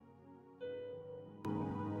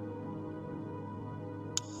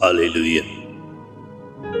Hallelujah.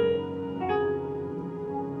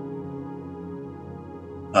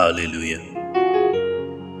 Hallelujah.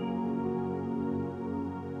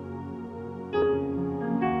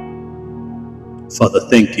 Father,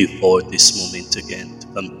 thank you for this moment again to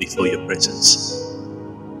come before your presence.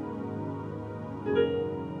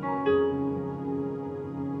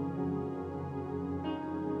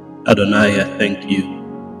 Adonai, I thank you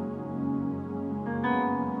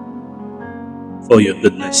for your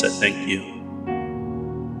goodness. I thank you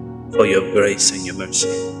for your grace and your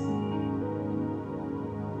mercy.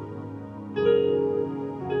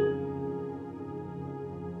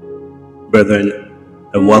 Brethren,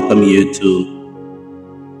 I welcome you to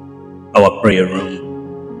our prayer room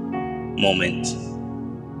moment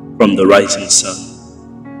from the rising sun.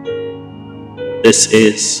 This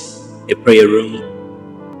is a prayer room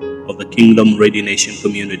of the Kingdom Ready Nation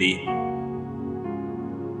community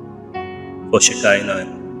for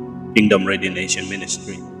Shekinah Kingdom Ready Nation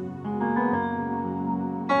Ministry.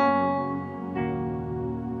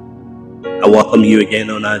 I welcome you again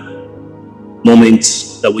on our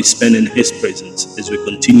moments that we spend in His presence as we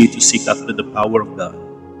continue to seek after the power of God.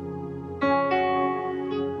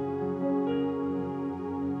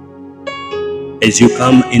 As you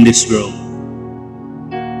come in this room,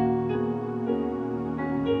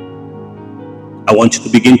 I want you to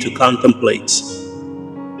begin to contemplate,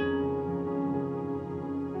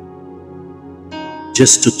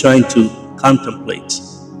 just to try to contemplate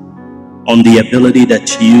on the ability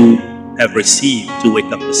that you have received to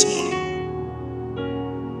wake up this morning.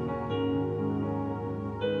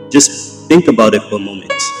 Just think about it for a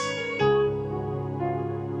moment.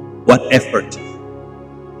 What effort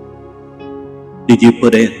did you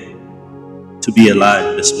put in to be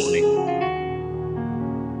alive this morning?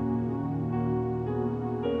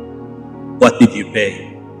 What did you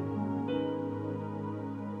pay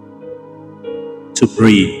to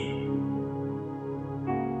breathe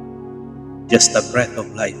just a breath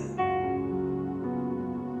of life?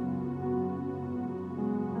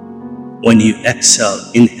 When you exhale,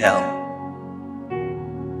 inhale,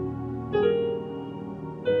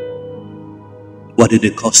 what did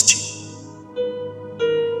it cost you?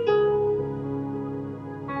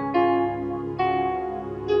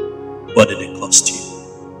 What did it cost you?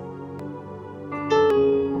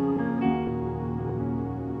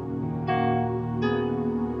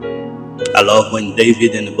 I love when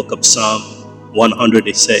David in the book of Psalm 100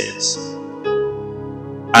 it says,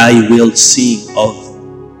 I will sing of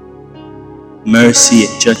mercy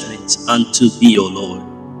and judgments unto thee, O Lord,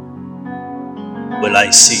 will I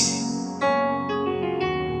sing.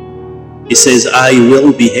 He says, I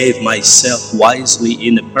will behave myself wisely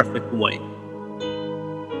in a perfect way.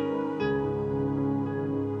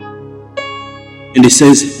 And he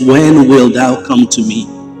says, when wilt thou come to me?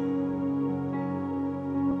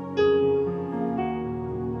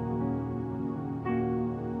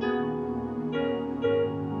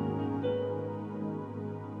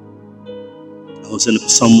 I was in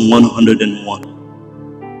Psalm 101.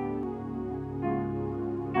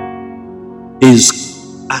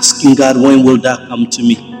 He's asking God, when will thou come to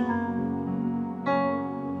me?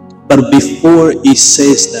 But before he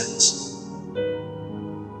says that,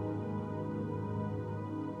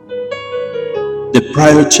 the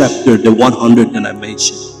prior chapter, the 100 that I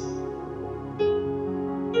mentioned,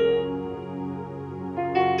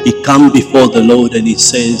 he comes before the Lord and he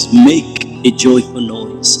says, make a joyful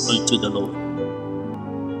noise unto the Lord,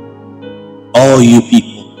 all you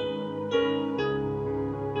people.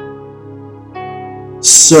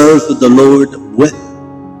 Serve the Lord with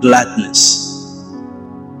gladness.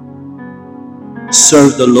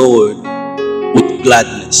 Serve the Lord with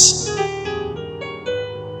gladness.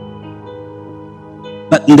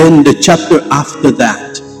 But then the chapter after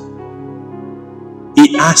that,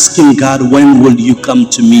 he asking God, when will you come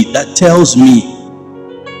to me? That tells me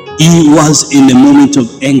he was in a moment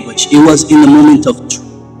of anguish. He was in a moment of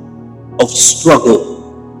struggle.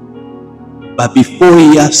 But before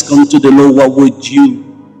he asked unto the Lord,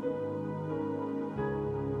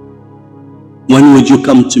 when would you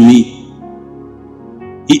come to me?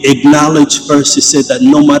 He acknowledged first, he said that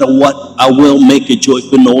no matter what, I will make a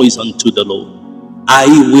joyful noise unto the Lord. I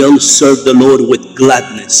will serve the Lord with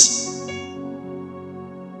gladness.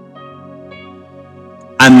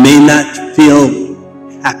 I may not feel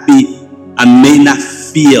happy. I may not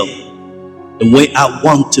feel the way I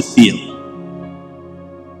want to feel.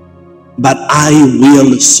 But I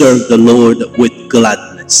will serve the Lord with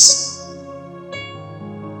gladness.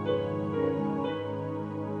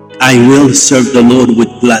 I will serve the Lord with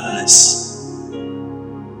gladness.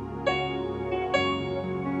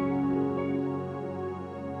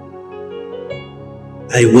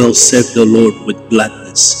 I will serve the Lord with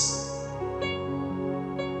gladness.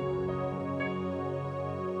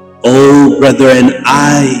 Oh, brethren,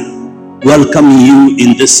 I welcome you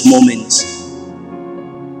in this moment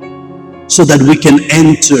so that we can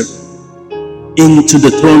enter into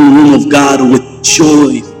the throne room of God with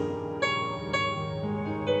joy.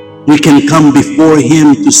 We can come before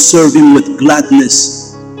Him to serve Him with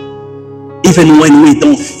gladness, even when we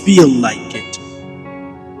don't feel like it.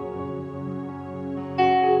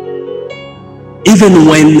 Even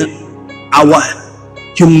when our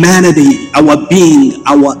humanity, our being,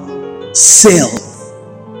 our self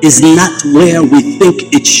is not where we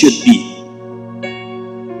think it should be.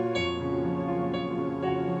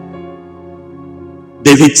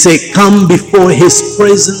 David said, come before His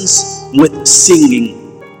presence with singing.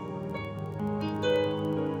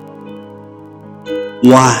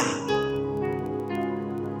 Why?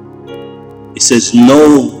 He says,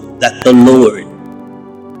 know that the Lord,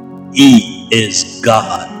 He is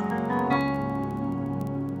God.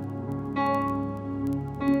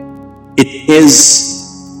 It is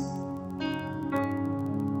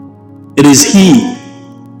He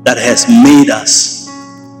that has made us,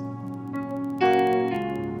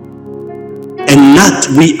 and not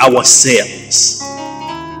we ourselves.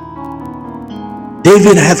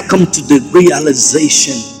 David have come to the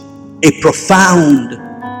realization, a profound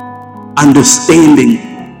understanding,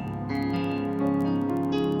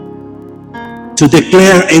 to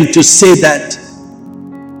declare and to say that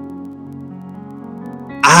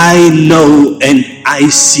I know and I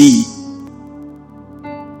see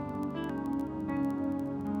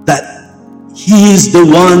that He is the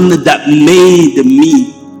one that made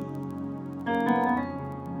me,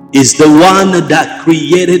 is the one that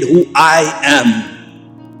created who I am.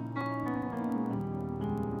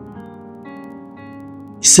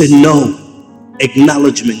 He said, no,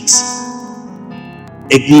 acknowledgments.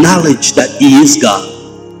 Acknowledge that He is God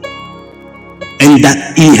and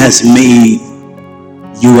that He has made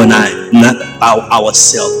you and I, not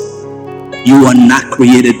ourselves. You are not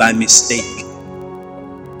created by mistake.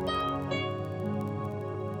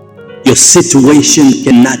 Your situation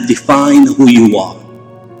cannot define who you are.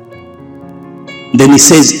 Then He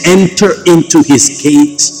says, enter into His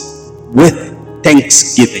gates with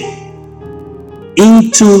thanksgiving,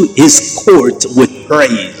 into His court with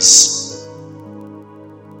praise.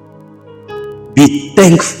 Be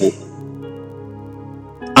thankful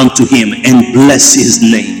unto Him and bless His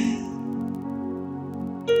name.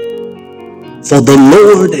 For the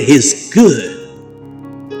Lord is good.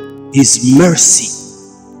 His mercy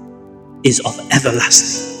is of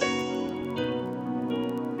everlasting,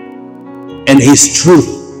 and His truth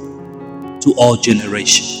to all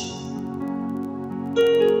generations.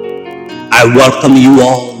 I welcome you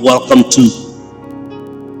all. Welcome to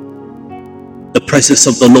the presence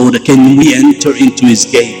of the Lord. Can we enter into His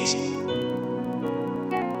gates?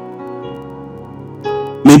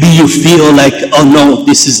 Maybe you feel like, oh no,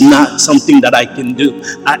 this is not something that I can do.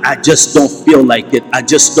 I just don't feel like it. I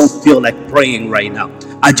just don't feel like praying right now.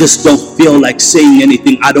 I just don't feel like saying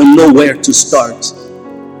anything. I don't know where to start.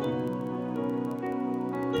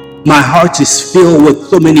 My heart is filled with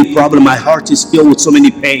so many problems. My heart is filled with so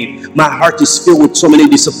many pain. My heart is filled with so many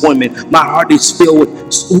disappointment. My heart is filled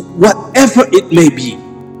with whatever it may be.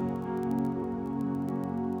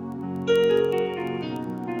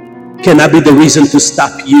 Can I be the reason to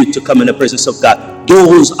stop you to come in the presence of God?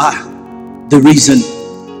 Those are the reason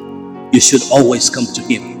you should always come to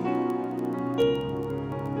Him.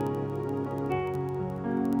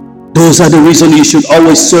 Those are the reason you should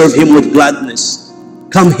always serve Him with gladness.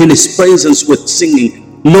 Come in His presence with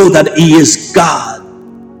singing. Know that He is God.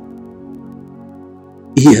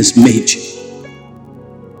 He has made you.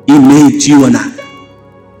 He made you and I.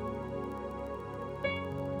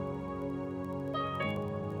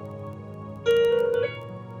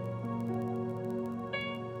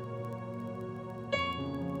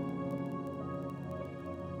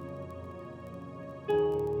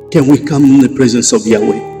 Can we come in the presence of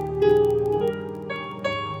Yahweh?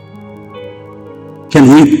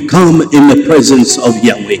 Can we come in the presence of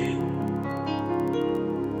Yahweh?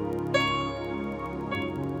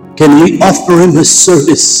 Can we offer Him a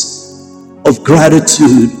service of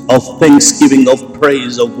gratitude, of thanksgiving, of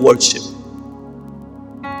praise, of worship?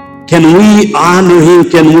 Can we honor Him?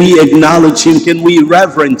 Can we acknowledge Him? Can we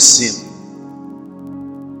reverence Him?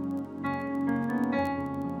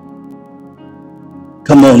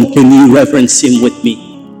 Come on, can you reverence Him with me?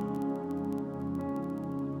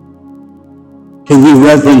 Can we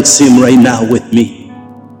reverence Him right now with me?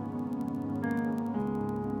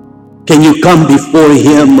 Can you come before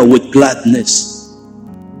Him with gladness?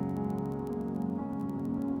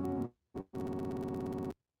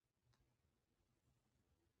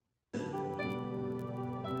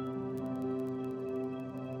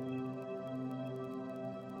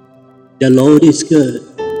 The Lord is good.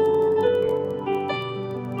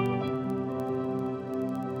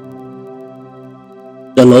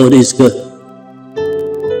 The Lord is good.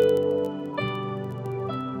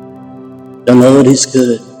 The Lord is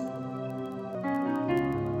good.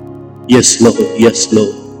 Yes, Lord. Yes,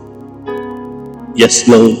 Lord. Yes,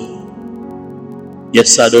 Lord.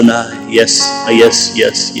 Yes, Adonai. Yes, yes,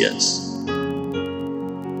 yes, yes.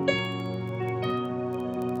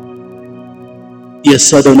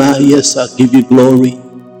 Yes, Adonai. Yes, I give you glory.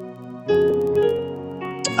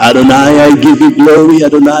 Adonai, I give you glory.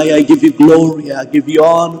 Adonai, I give you glory. I give you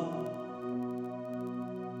honor.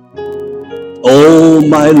 Oh,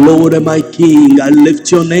 my Lord and my King, I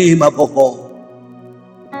lift your name above all.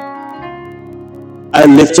 I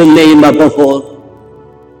lift your name above all.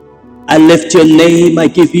 I lift your name. I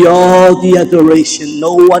give you all the adoration.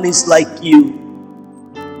 No one is like you.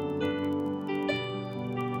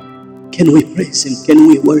 Can we praise him? Can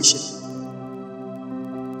we worship him?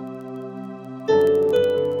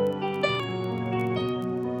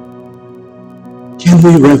 Can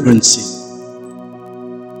we reverence him?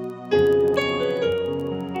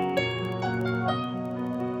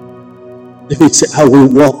 David said, I will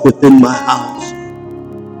walk within my house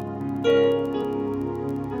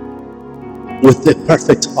with a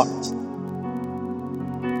perfect heart.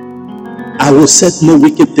 I will set no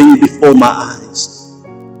wicked thing before my eyes.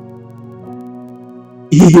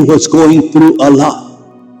 He was going through a lot.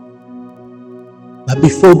 But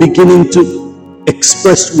before beginning to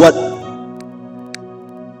express what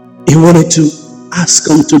he wanted to ask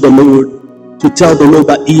unto the Lord, to tell the Lord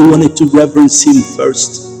that he wanted to reverence him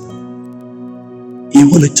first. He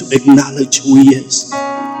wanted to acknowledge who he is.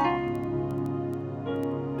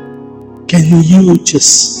 Can you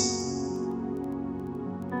just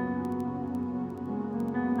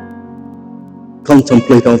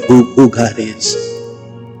contemplate on who God is?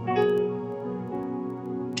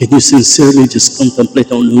 Can you sincerely just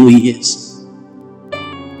contemplate on who he is?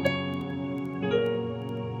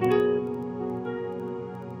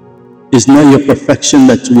 It's not your perfection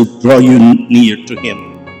that will draw you near to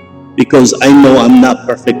him. Because I know I'm not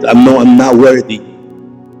perfect. I know I'm not worthy.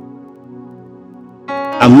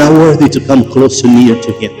 I'm not worthy to come closer near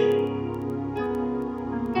to him.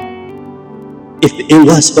 If it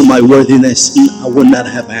was for my worthiness, I would not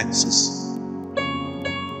have access.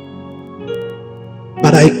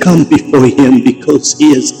 But I come before him because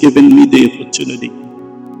he has given me the opportunity.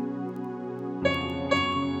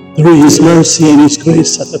 Through his mercy and his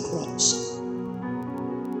grace at the cross.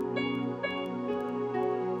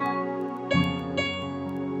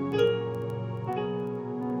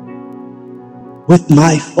 With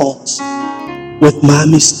my faults, with my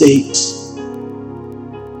mistakes,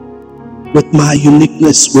 with my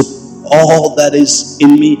uniqueness, with all that is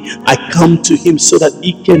in me, I come to him so that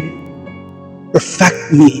he can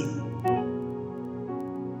perfect me,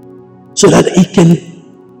 so that he can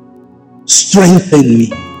strengthen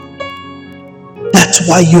me. That's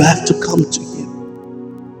why you have to come to him.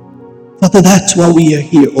 Father, that's why we are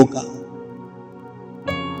here, oh God.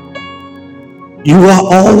 You are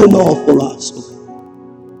all in all for us, oh God.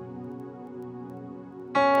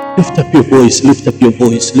 Lift up your voice, lift up your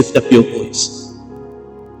voice, lift up your voice.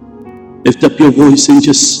 Lift up your voice and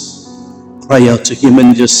just cry out to him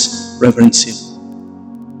and just reverence him.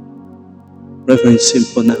 Reverence him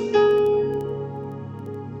for now.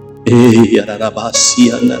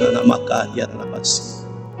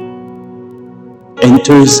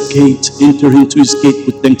 Enter his gate, enter into his gate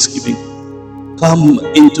with thanksgiving. Come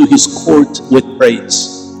into his court with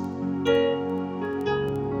praise.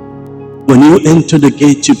 When you enter the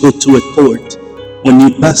gate, you go to a court. When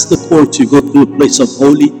you pass the court, you go to a place of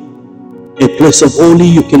holy. A place of holy,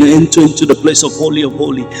 you can enter into the place of holy.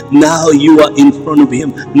 Now you are in front of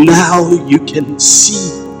him. Now you can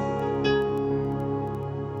see.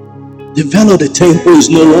 The veil of the temple is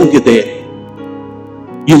no longer there.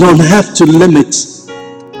 You don't have to limit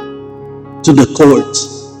to the court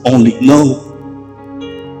only. No.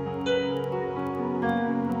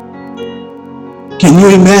 Can you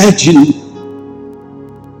imagine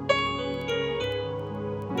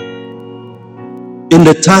in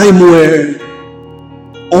the time where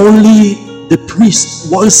only the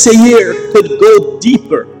priest once a year could go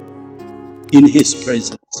deeper in his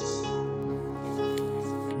presence?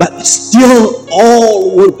 But still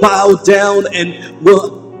all will bow down and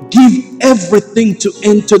will give everything to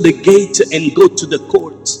enter the gate and go to the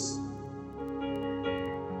court.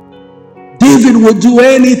 David will do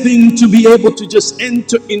anything to be able to just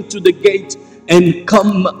enter into the gate and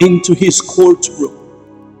come into his courtroom.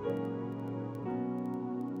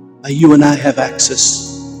 But you and I have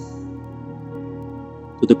access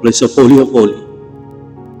to the place of Holy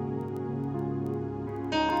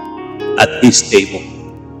at His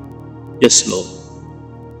table. Yes, Lord.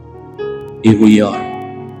 Here we are.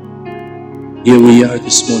 Here we are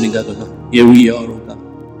this morning, Adonai. Here we are, O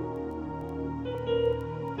God.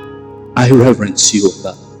 I reverence you, O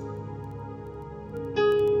God.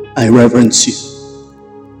 I reverence you.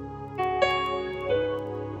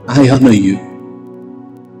 I honor you.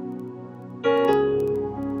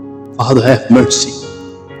 Father, have mercy.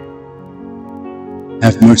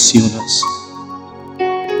 Have mercy on us.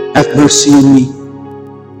 Have mercy on me.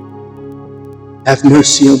 Have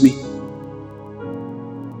mercy on me.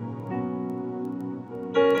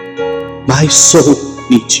 My soul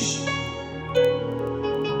needs you.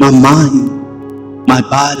 My mind, my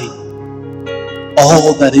body,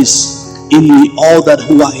 all that is in me, all that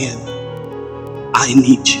who I am, I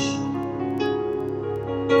need you.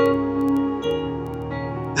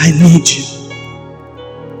 I need you.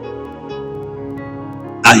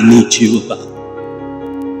 I need you, God.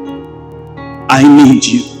 I need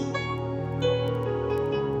you.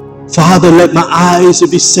 Father, let my eyes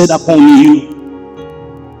be set upon you.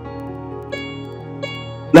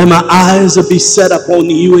 Let my eyes be set upon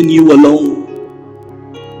you and you alone.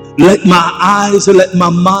 Let my eyes, let my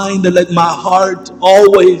mind, let my heart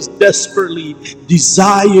always desperately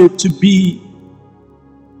desire to be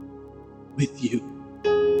with you.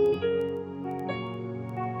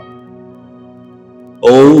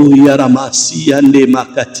 Oh, Yaramasi and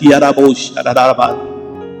Makatiarabo Shadaraba.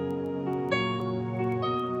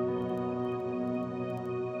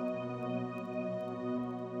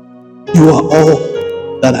 You are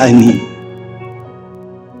all that I need.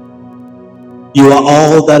 You are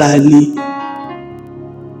all that I need.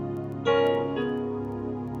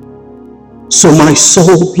 So my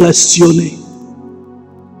soul bless your name.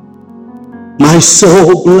 My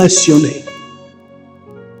soul bless your name.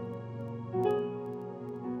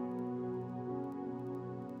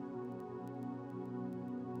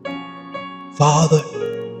 Father,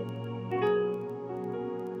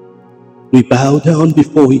 we bow down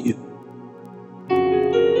before you.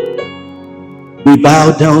 We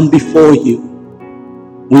bow down before you.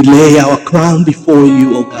 We lay our crown before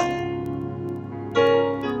you, O God.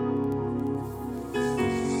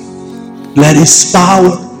 Let His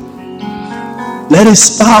power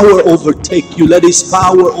overtake you. Let His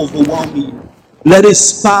power overwhelm you. Let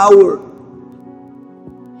His power,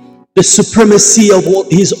 the supremacy of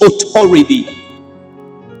His authority,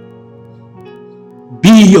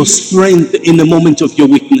 be your strength in the moment of your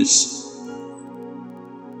weakness.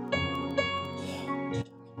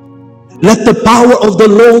 Let the power of the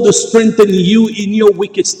Lord strengthen you in your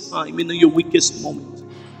weakest time, in your weakest moment.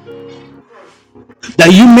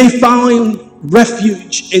 That you may find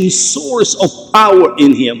refuge and source of power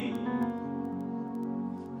in Him.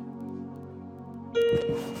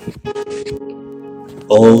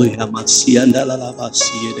 Oh,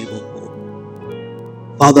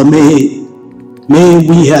 Father, may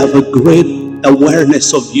we have a great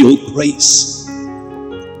awareness of your grace.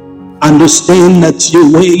 Understand that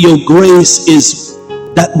your grace is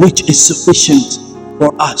that which is sufficient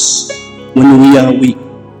for us when we are weak.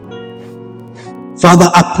 Father,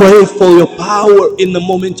 I pray for your power in the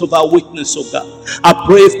moment of our weakness, oh God. I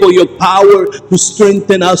pray for your power to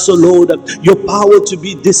strengthen us, oh Lord. Your power to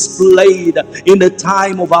be displayed in the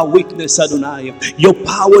time of our weakness, Adonai. Your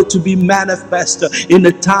power to be manifest in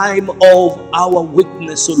the time of our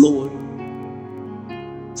weakness, oh Lord.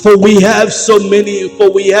 For we have so done,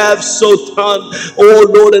 oh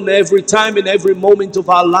Lord, and every time, in every moment of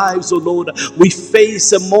our lives, oh Lord, we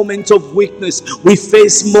face a moment of weakness. We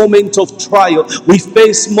face moment of trial. We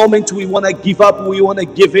face moment we want to give up, we want to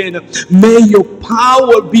give in. May your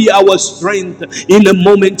power be our strength in the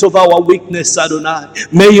moment of our weakness, Adonai.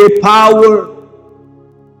 May your power,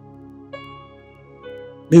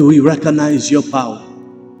 may we recognize your power.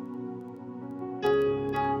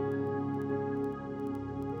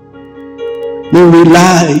 We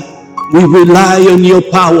rely on your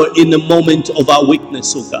power in the moment of our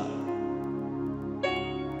weakness, oh God.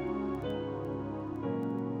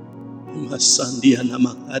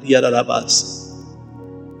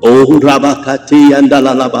 Oh, Rabakati and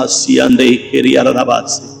Dalalabasi and the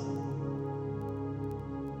Kiriarabasi.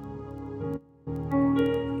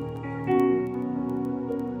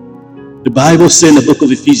 The Bible says in the book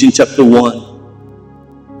of Ephesians chapter 1,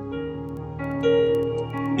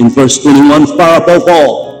 in verse 21, far above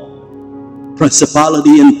all,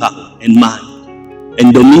 principality and power and might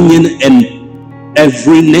and dominion and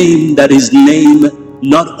every name that is named,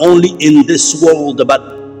 not only in this world, but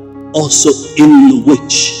also in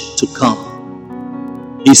which to come.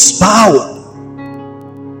 His power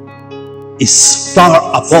is far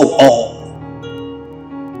above all.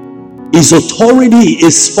 His authority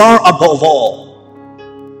is far above all.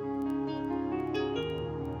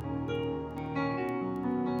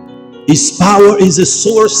 His power is a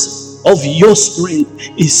source of your strength.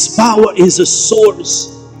 His power is a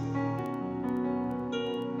source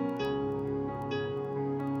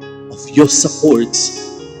of your support.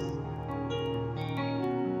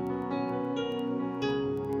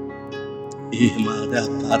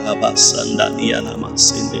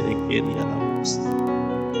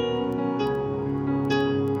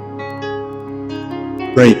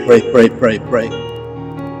 Pray, pray, pray, pray, pray.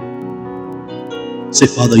 Say,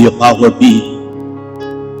 Father, your power be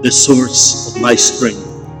the source of my strength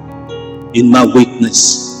in my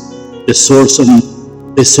weakness, the source of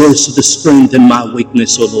the strength in my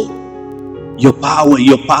weakness, oh Lord. Your power,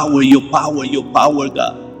 your power, your power, your power,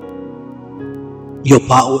 God. Your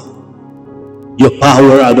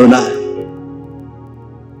power, Adonai.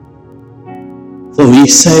 For he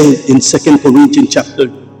said in 2 Corinthians chapter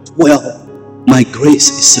 12, my grace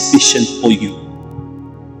is sufficient for you.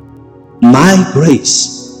 My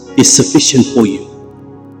grace is sufficient for you.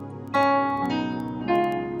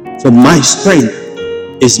 For my strength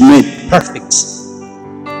is made perfect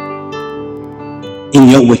in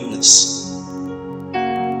your weakness.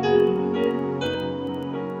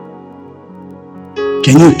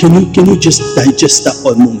 Can you just digest that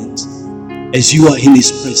for a moment? As you are in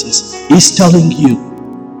his presence, he's telling you,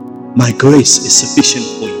 my grace is sufficient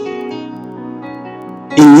for you.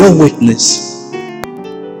 In your weakness,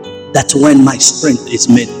 that's when my strength is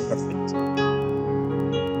made perfect.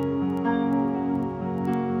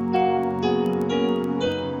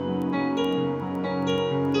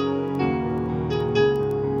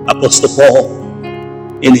 Apostle Paul,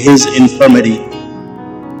 in his infirmity,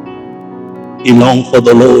 he longed for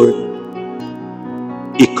the Lord.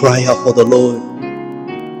 He cried out for the Lord.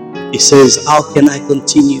 He says, how can I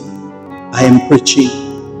continue? I am preaching.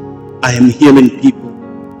 I am healing people.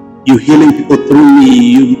 You healing people through me.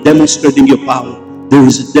 You demonstrating your power. There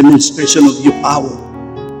is a demonstration of your power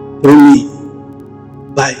through me.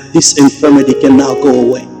 But this infirmity can now go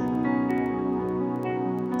away.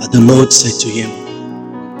 But the Lord said to him,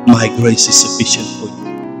 my grace is sufficient for you.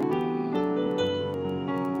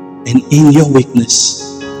 And in your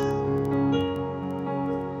weakness,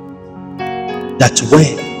 that's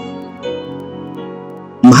when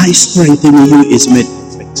my strength in you is made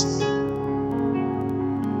perfect.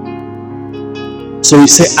 So he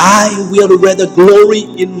said, I will rather glory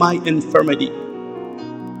in my infirmity,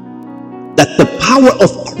 that the power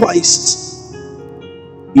of Christ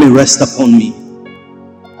may rest upon me.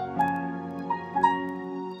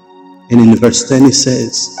 And in verse 10 he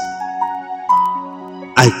says,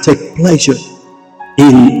 I take pleasure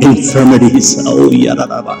in infirmities. Oh,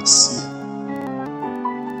 yarabas.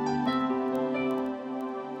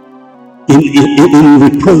 In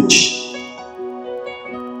reproach,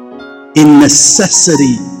 in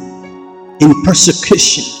necessity, in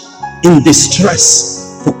persecution, in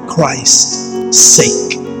distress for Christ's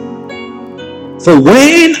sake. For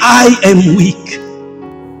when I am weak,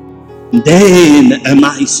 then am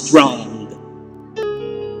I strong.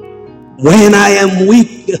 When I am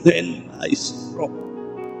weak, then I am strong.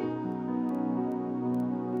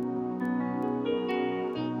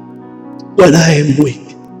 When I am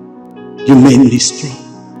weak, you made me strong.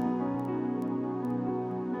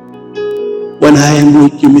 When I am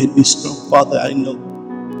weak, you made me strong. Father, I know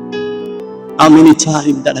how many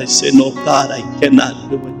times that I say, no, God, I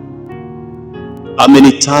cannot do it. How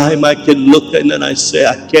many times I can look and then I say,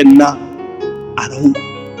 I cannot. I don't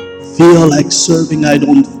feel like serving. I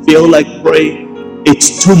don't feel like praying.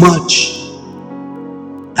 It's too much.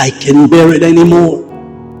 I can't bear it anymore.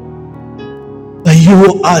 But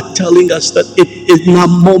you are telling us that it is in a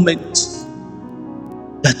moment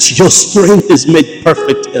that your strength is made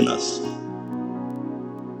perfect in us.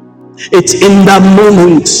 It's in that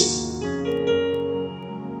moment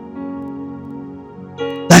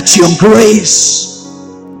that your grace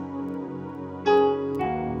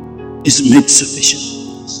is made sufficient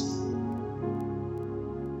for us.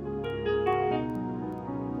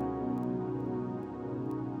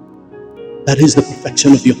 That is the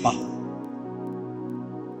perfection of your power.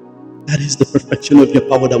 That is the perfection of your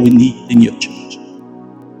power that we need in your church.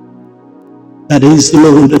 That is,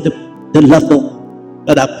 Lord, the level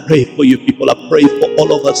that I pray for you people. I pray for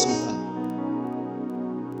all of us.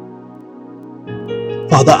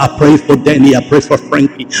 Father, I pray for Danny. I pray for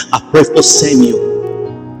Frankie. I pray for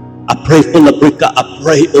Samuel. I pray for Labrika. I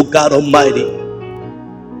pray, oh God Almighty,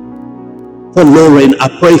 for Lauren. I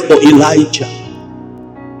pray for Elijah.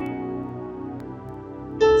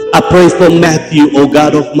 I pray for Matthew, oh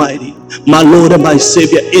God Almighty, my Lord and my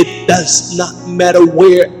Savior. It does not matter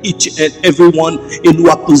where each and everyone in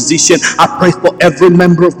what position. I pray for every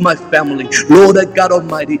member of my family, Lord God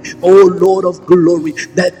Almighty, oh Lord of glory,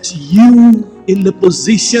 that you, in the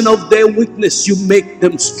position of their weakness, you make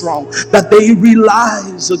them strong, that they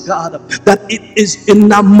realize, oh God, that it is in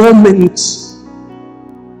that moment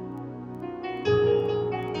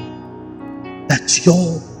that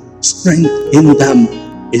your strength in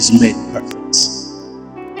them is made perfect.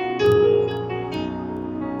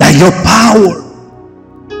 That your power,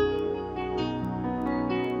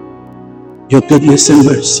 your goodness and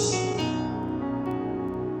mercy,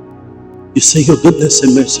 you say your goodness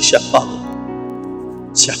and mercy shall follow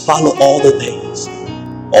all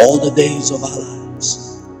the days of our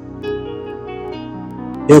lives.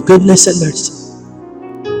 Your goodness and mercy.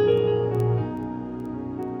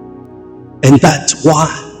 And that's why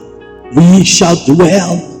we shall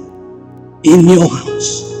dwell in your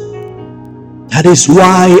house. That is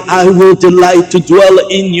why I will delight to dwell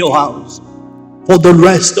in your house for the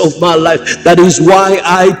rest of my life. That is why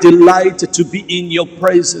I delight to be in your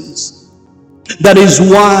presence. That is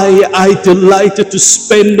why I delight to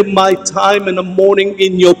spend my time in the morning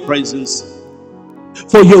in your presence.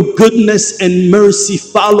 For your goodness and mercy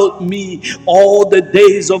followed me all the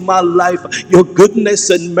days of my life. Your goodness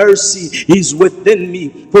and mercy is within me.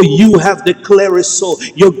 For you have declared it so.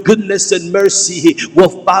 Your goodness and mercy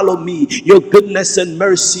will follow me. Your goodness and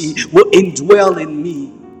mercy will indwell in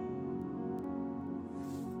me.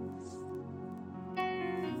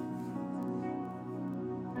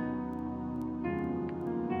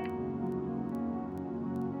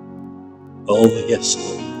 Oh, yes,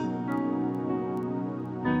 Lord.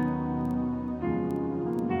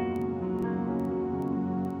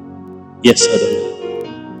 Yes, Adonai.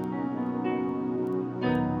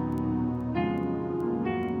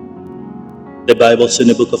 The Bible says in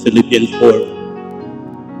the book of Philippians 4,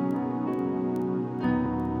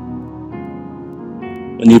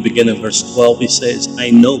 when you begin in verse 12, it says,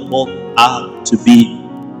 I know both how to be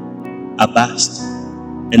abased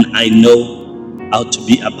and I know how to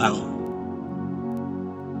be abound.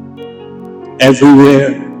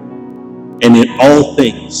 Everywhere and in all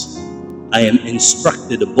things, I am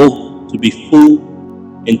instructed both to be full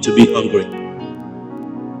and to be hungry,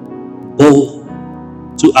 both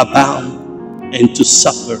to abound and to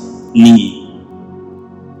suffer need.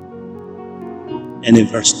 And in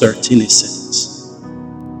verse 13 it says,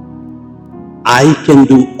 I can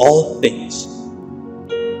do all things.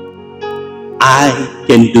 I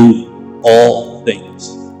can do all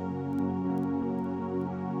things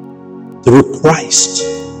through Christ,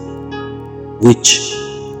 which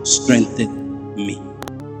strengthened me.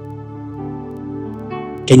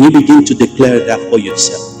 Can you begin to declare that for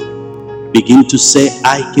yourself? Begin to say,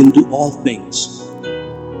 I can do all things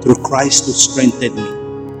through Christ who strengthened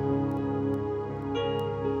me.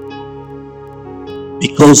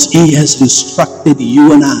 Because he has instructed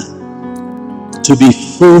you and I to be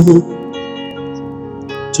full,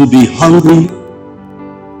 to be hungry,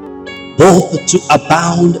 both to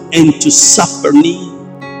abound and to suffer need.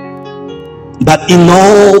 But in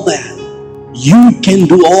all that, you can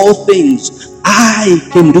do all things. I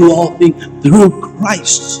can do all things through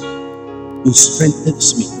Christ who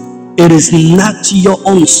strengthens me. It is not your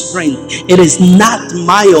own strength. It is not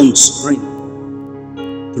my own strength.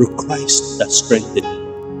 Through Christ that strengthens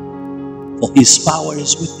me. For his power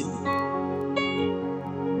is within me.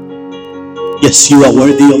 Yes, you are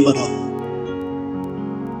worthy of it all.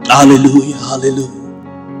 Hallelujah, hallelujah.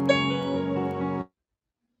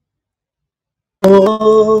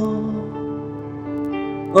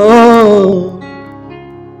 Oh,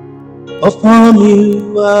 upon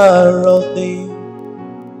you are all things,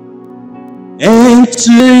 and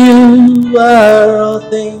to you are all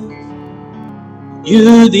things.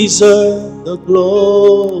 You deserve the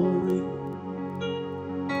glory.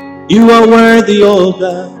 You are worthy, oh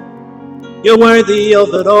God. You're worthy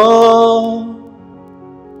of it all.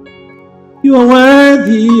 You are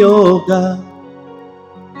worthy, oh God.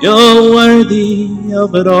 You're worthy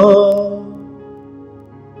of it all.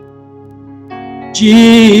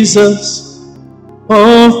 Jesus,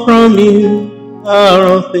 for from you are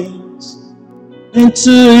all things, and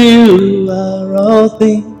to you are all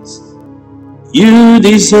things. You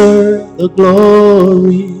deserve the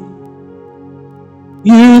glory.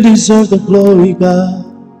 You deserve the glory,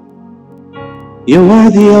 God. You're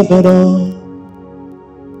worthy of it all.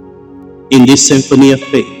 In this Symphony of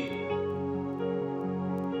Faith,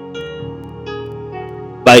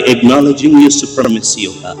 by acknowledging your supremacy,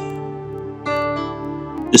 O God,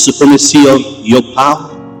 the supremacy of your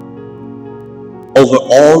power, over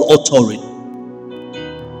all authority,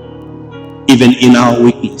 even in our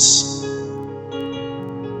weakness.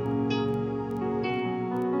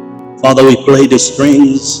 Father, we play the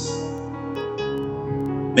strings,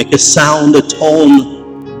 make a sound, a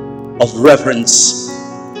tone of reverence,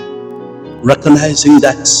 recognizing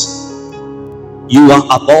that you are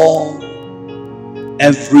above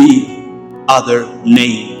every other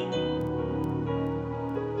name.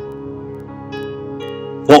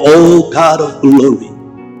 For, O God of glory,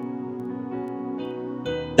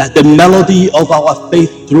 that the melody of our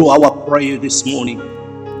faith through our prayer this morning,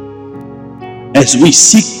 as we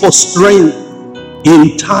seek for strength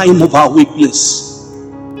in time of our weakness,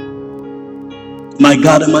 my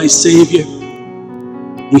God and my Savior,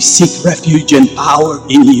 we seek refuge and power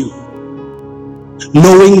in you,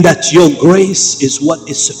 knowing that your grace is what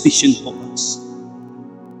is sufficient for us.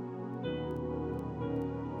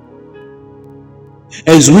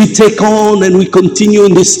 As we take on and we continue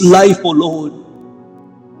in this life, O Lord,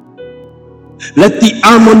 let the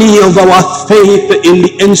harmony of our faith in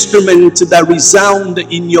the instrument that resound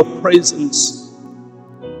in your presence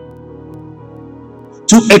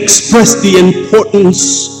to express the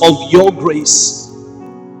importance of your grace.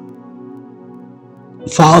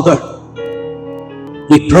 Father,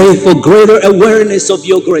 we pray for greater awareness of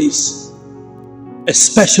your grace,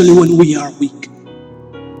 especially when we are weak.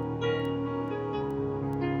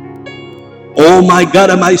 Oh my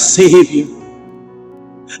God and my Savior,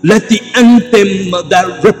 let the anthem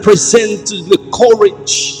that represents the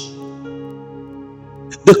courage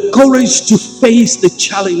to face the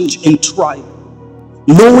challenge and trial,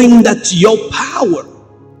 knowing that your power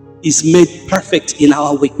is made perfect in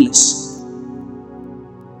our weakness.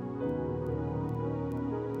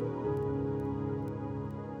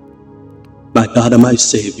 My God and my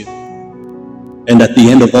Savior, and at the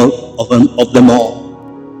end of them all,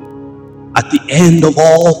 at the end of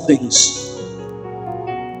all things,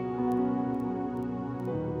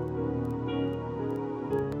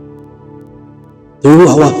 through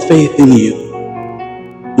our faith in you,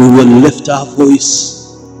 we will lift our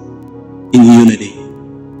voice in unity.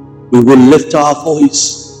 We will lift our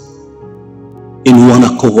voice in one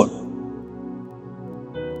accord,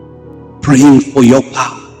 praying for your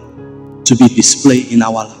power to be displayed in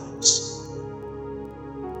our lives,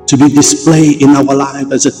 to be displayed in our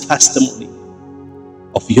life as a testimony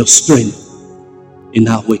of your strength in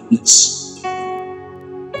our weakness.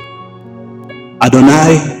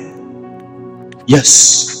 Adonai,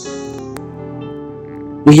 yes,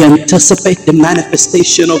 we anticipate the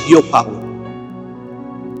manifestation of your power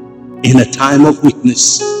in a time of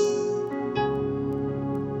weakness.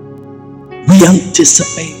 We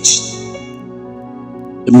anticipate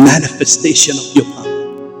the manifestation of your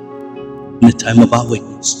power in a time of our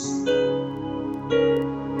weakness,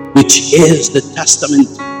 which is the testament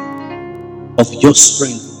of your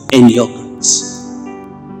strength and your grace.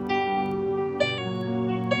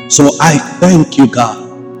 So I thank you,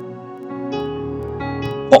 God,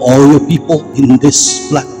 for all your people in this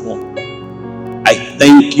platform. I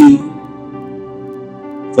thank you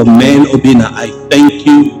for Man Obina. I thank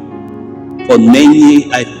you for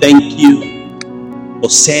Nenye. I thank you for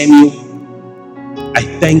Samuel. I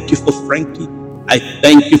thank you for Frankie. I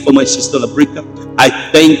thank you for my sister Labrica. I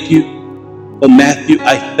thank you for Matthew.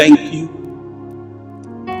 I thank you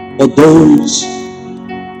for those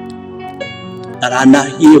that are not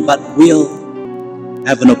here but will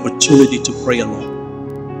have an opportunity to pray along.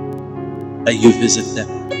 That you visit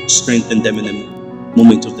them, strengthen them in the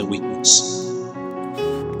moment of the weakness.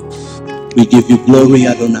 We give you glory,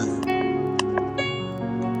 Adonai.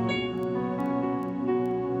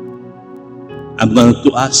 I'm going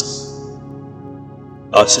to ask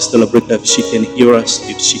our sister Labrica if she can hear us,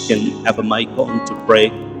 if she can have a mic on to pray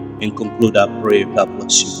and conclude our prayer. God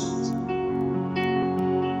bless you.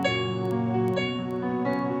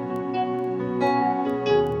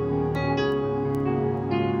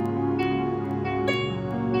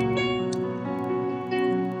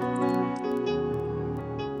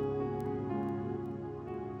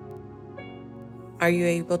 Are you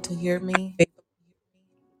able to hear me?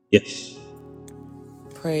 Yes.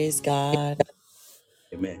 Praise God.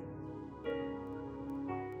 Amen.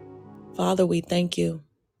 Father, we thank you.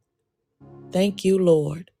 Thank you,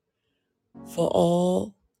 Lord, for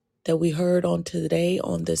all that we heard on today,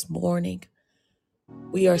 on this morning.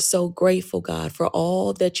 We are so grateful, God, for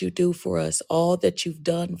all that you do for us, all that you've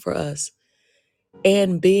done for us,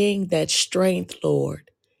 and being that strength,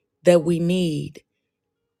 Lord, that we need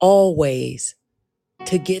always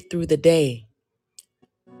to get through the day.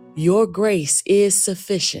 Your grace is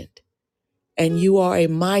sufficient, and you are a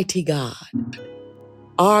mighty God,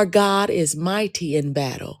 Our God is mighty in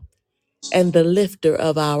battle and the lifter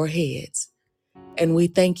of our heads. And we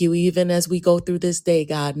thank you even as we go through this day,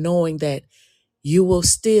 God, knowing that you will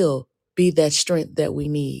still be that strength that we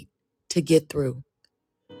need to get through.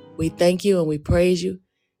 We thank you and we praise you,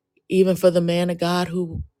 even for the man of God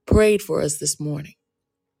who prayed for us this morning.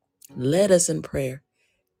 Led us in prayer.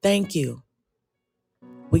 Thank you.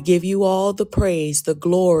 We give you all the praise, the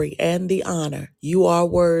glory, and the honor. You are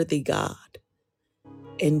worthy, God.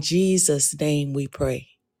 In Jesus' name we pray.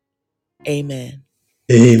 Amen.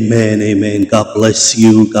 Amen, amen. God bless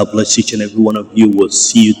you. God bless each and every one of you. We'll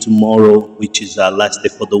see you tomorrow, which is our last day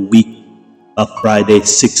for the week, Friday,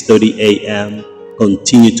 6:30 a.m.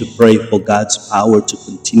 Continue to pray for God's power to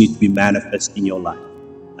continue to be manifest in your life.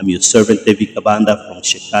 I'm your servant, David Kabanda from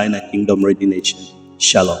Shekinah Kingdom Radio Nation.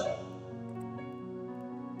 Shalom.